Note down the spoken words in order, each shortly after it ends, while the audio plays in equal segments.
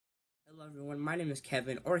Hello everyone, my name is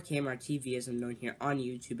Kevin, or KMR TV as I'm known here on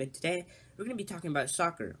YouTube, and today we're going to be talking about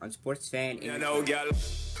soccer on Sports Fan.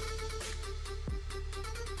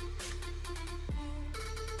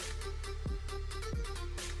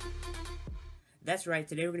 That's right,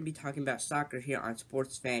 today we're going to be talking about soccer here on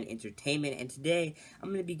Sports Fan Entertainment, and today I'm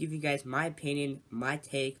going to be giving you guys my opinion, my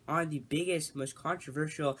take on the biggest, most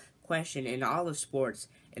controversial question in all of sports,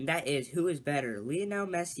 and that is, who is better, Lionel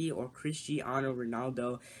Messi or Cristiano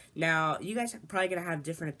Ronaldo? Now, you guys are probably going to have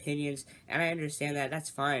different opinions, and I understand that, that's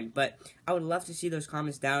fine, but I would love to see those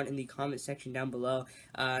comments down in the comment section down below.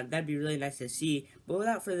 That'd be really nice to see, but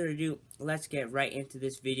without further ado, let's get right into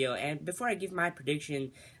this video. And before I give my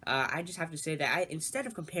prediction, I just have to say that instead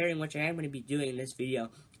of comparing, which I am going to be doing in this video,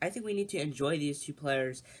 I think we need to enjoy these two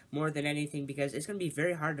players more than anything, because it's going to be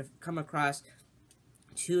very hard to come across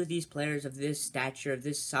two of these players of this stature, of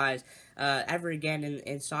this size, ever again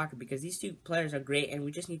in soccer, because these two players are great and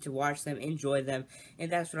we just need to watch them, enjoy them,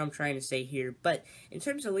 and that's what I'm trying to say here. But in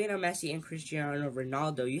terms of Lionel Messi and Cristiano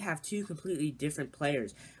Ronaldo, you have two completely different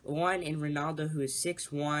players. One in Ronaldo, who is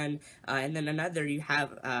 6'1", and then another you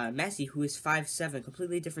have Messi, who is 5'7",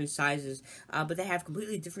 completely different sizes, but they have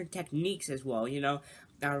completely different techniques as well, you know.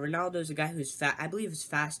 Ronaldo is a guy who's I believe is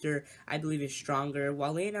faster, I believe is stronger,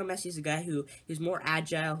 while Lionel Messi is a guy who is more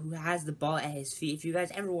agile, who has the ball at his feet. If you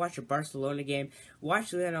guys ever watch a Barcelona game,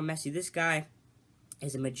 watch Lionel Messi. This guy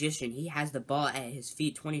is a magician. He has the ball at his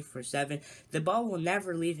feet 24/7. The ball will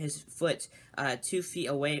never leave his foot 2 feet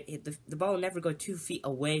away. The ball will never go 2 feet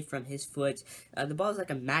away from his foot. The ball is like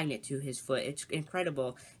a magnet to his foot. It's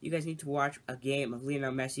incredible. You guys need to watch a game of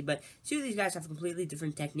Lionel Messi. But two of these guys have completely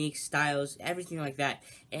different techniques, styles, everything like that.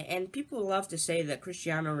 And people love to say that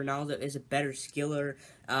Cristiano Ronaldo is a better skiller.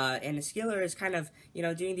 And a skiller is kind of, you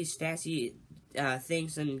know, doing these fancy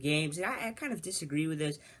things in games. And I kind of disagree with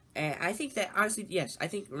this. And I think that, honestly, yes, I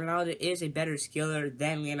think Ronaldo is a better skiller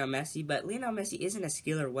than Lionel Messi, but Lionel Messi isn't a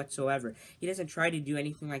skiller whatsoever. He doesn't try to do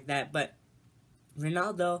anything like that, but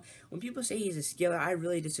Ronaldo, when people say he's a skiller, I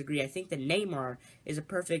really disagree. I think that Neymar is a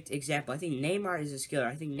perfect example. I think Neymar is a skiller.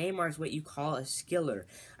 I think Neymar is what you call a skiller.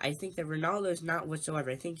 I think that Ronaldo is not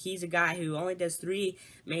whatsoever. I think he's a guy who only does three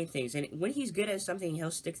main things. And when he's good at something,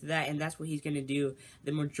 he'll stick to that, and that's what he's going to do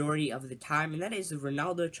the majority of the time. And that is the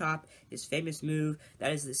Ronaldo chop, his famous move.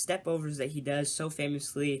 That is the step overs that he does so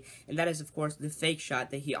famously. And that is, of course, the fake shot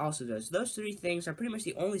that he also does. Those three things are pretty much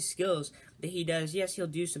the only skills that he does. Yes, he'll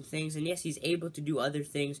do some things, and yes, he's able to do other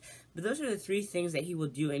things, but those are the three things that he will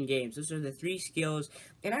do in games. Those are the three skills,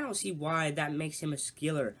 and I don't see why that makes him a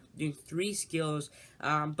skiller, doing three skills,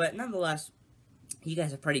 but nonetheless, you guys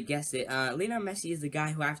have probably guessed it. Lionel Messi is the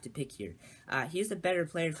guy who I have to pick here. He is the better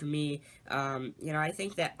player for me. You know, I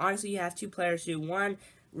think that, honestly, you have two players who, one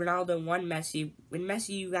Ronaldo, one Messi. In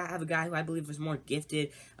Messi, you have a guy who I believe was more gifted,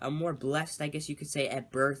 more blessed, I guess you could say,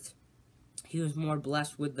 at birth. He was more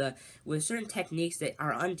blessed with certain techniques that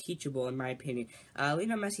are unteachable, in my opinion.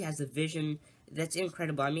 Lionel Messi has a vision that's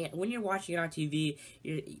incredible. I mean, when you're watching it on TV,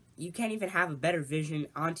 you can't even have a better vision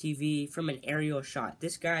on TV from an aerial shot.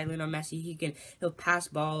 This guy, Lionel Messi, he'll pass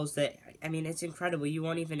balls that, I mean, it's incredible. You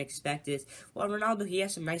won't even expect it. Well, Ronaldo, he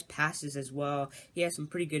has some nice passes as well. He has some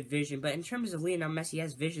pretty good vision. But in terms of Lionel Messi, he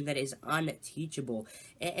has vision that is unteachable.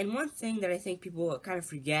 And one thing that I think people kind of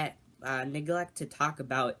forget, neglect to talk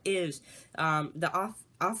about, is the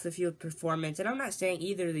off the field performance. And I'm not saying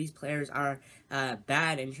either of these players are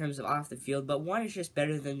bad in terms of off the field, but one is just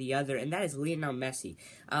better than the other, and that is Lionel Messi.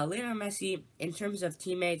 Lionel Messi, in terms of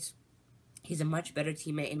teammates, he's a much better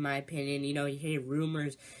teammate, in my opinion. You know, you hear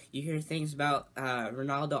rumors, you hear things about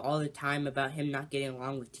Ronaldo all the time, about him not getting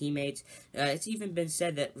along with teammates. It's even been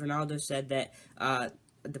said that Ronaldo said that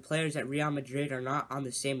the players at Real Madrid are not on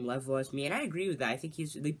the same level as me, and I agree with that. I think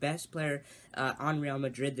he's the best player on Real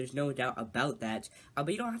Madrid. There's no doubt about that. But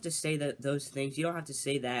you don't have to say those things. You don't have to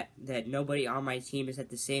say that nobody on my team is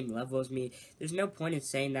at the same level as me. There's no point in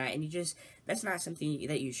saying that, and that's not something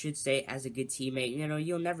that you should say as a good teammate. You know,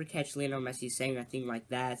 you'll never catch Lionel Messi saying a thing like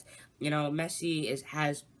that. You know, Messi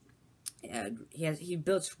has he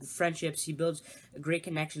builds friendships, he builds great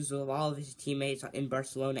connections with all of his teammates in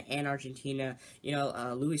Barcelona and Argentina. You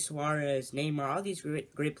know, Luis Suarez, Neymar, all these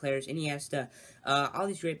great players, Iniesta, all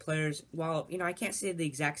these great players. Well, you know, I can't say the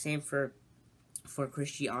exact same for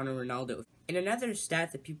Cristiano Ronaldo. And another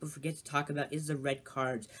stat that people forget to talk about is the red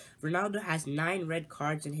cards. Ronaldo has 9 red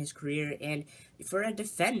cards in his career, and for a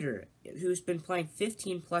defender, who's been playing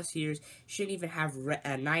 15 plus years, shouldn't even have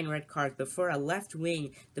 9 red cards. But for a left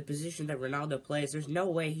wing, the position that Ronaldo plays, there's no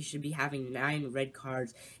way he should be having 9 red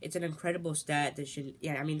cards. It's an incredible stat that should,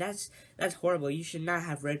 yeah, I mean, that's horrible. You should not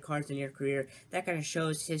have red cards in your career. That kind of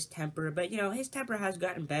shows his temper. But, you know, his temper has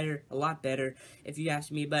gotten better, a lot better, if you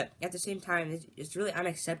ask me. But at the same time, it's really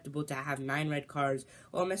unacceptable to have 9 red cards.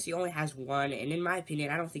 Well, Messi only has 1, and in my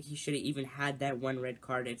opinion, I don't think he should have even had that 1 red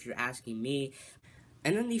card if you're asking me.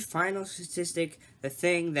 And then the final statistic, the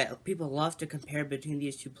thing that people love to compare between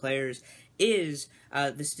these two players, is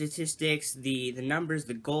the statistics, the numbers,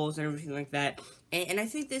 the goals, and everything like that. And I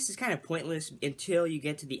think this is kind of pointless until you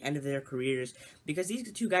get to the end of their careers, because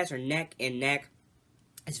these two guys are neck and neck.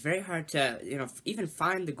 It's very hard to, you know, even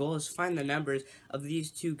find the goals, find the numbers of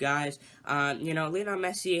these two guys. You know, Lionel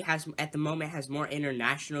Messi at the moment has more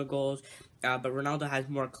international goals, but Ronaldo has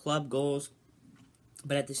more club goals.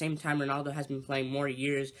 But at the same time, Ronaldo has been playing more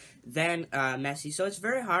years than Messi, so it's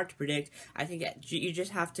very hard to predict. I think you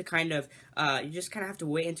just have to kind of, have to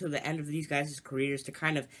wait until the end of these guys' careers to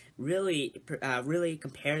kind of really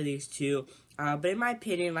compare these two. But in my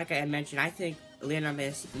opinion, like I mentioned, I think Lionel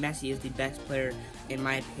Messi is the best player, in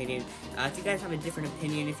my opinion. If you guys have a different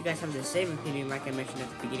opinion, if you guys have the same opinion, like I mentioned at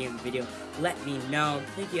the beginning of the video, let me know.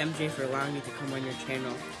 Thank you, MJ, for allowing me to come on your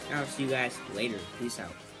channel, and I'll see you guys later. Peace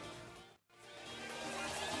out.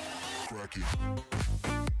 Crack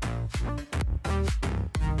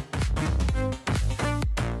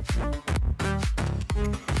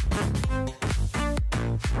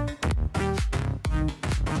it.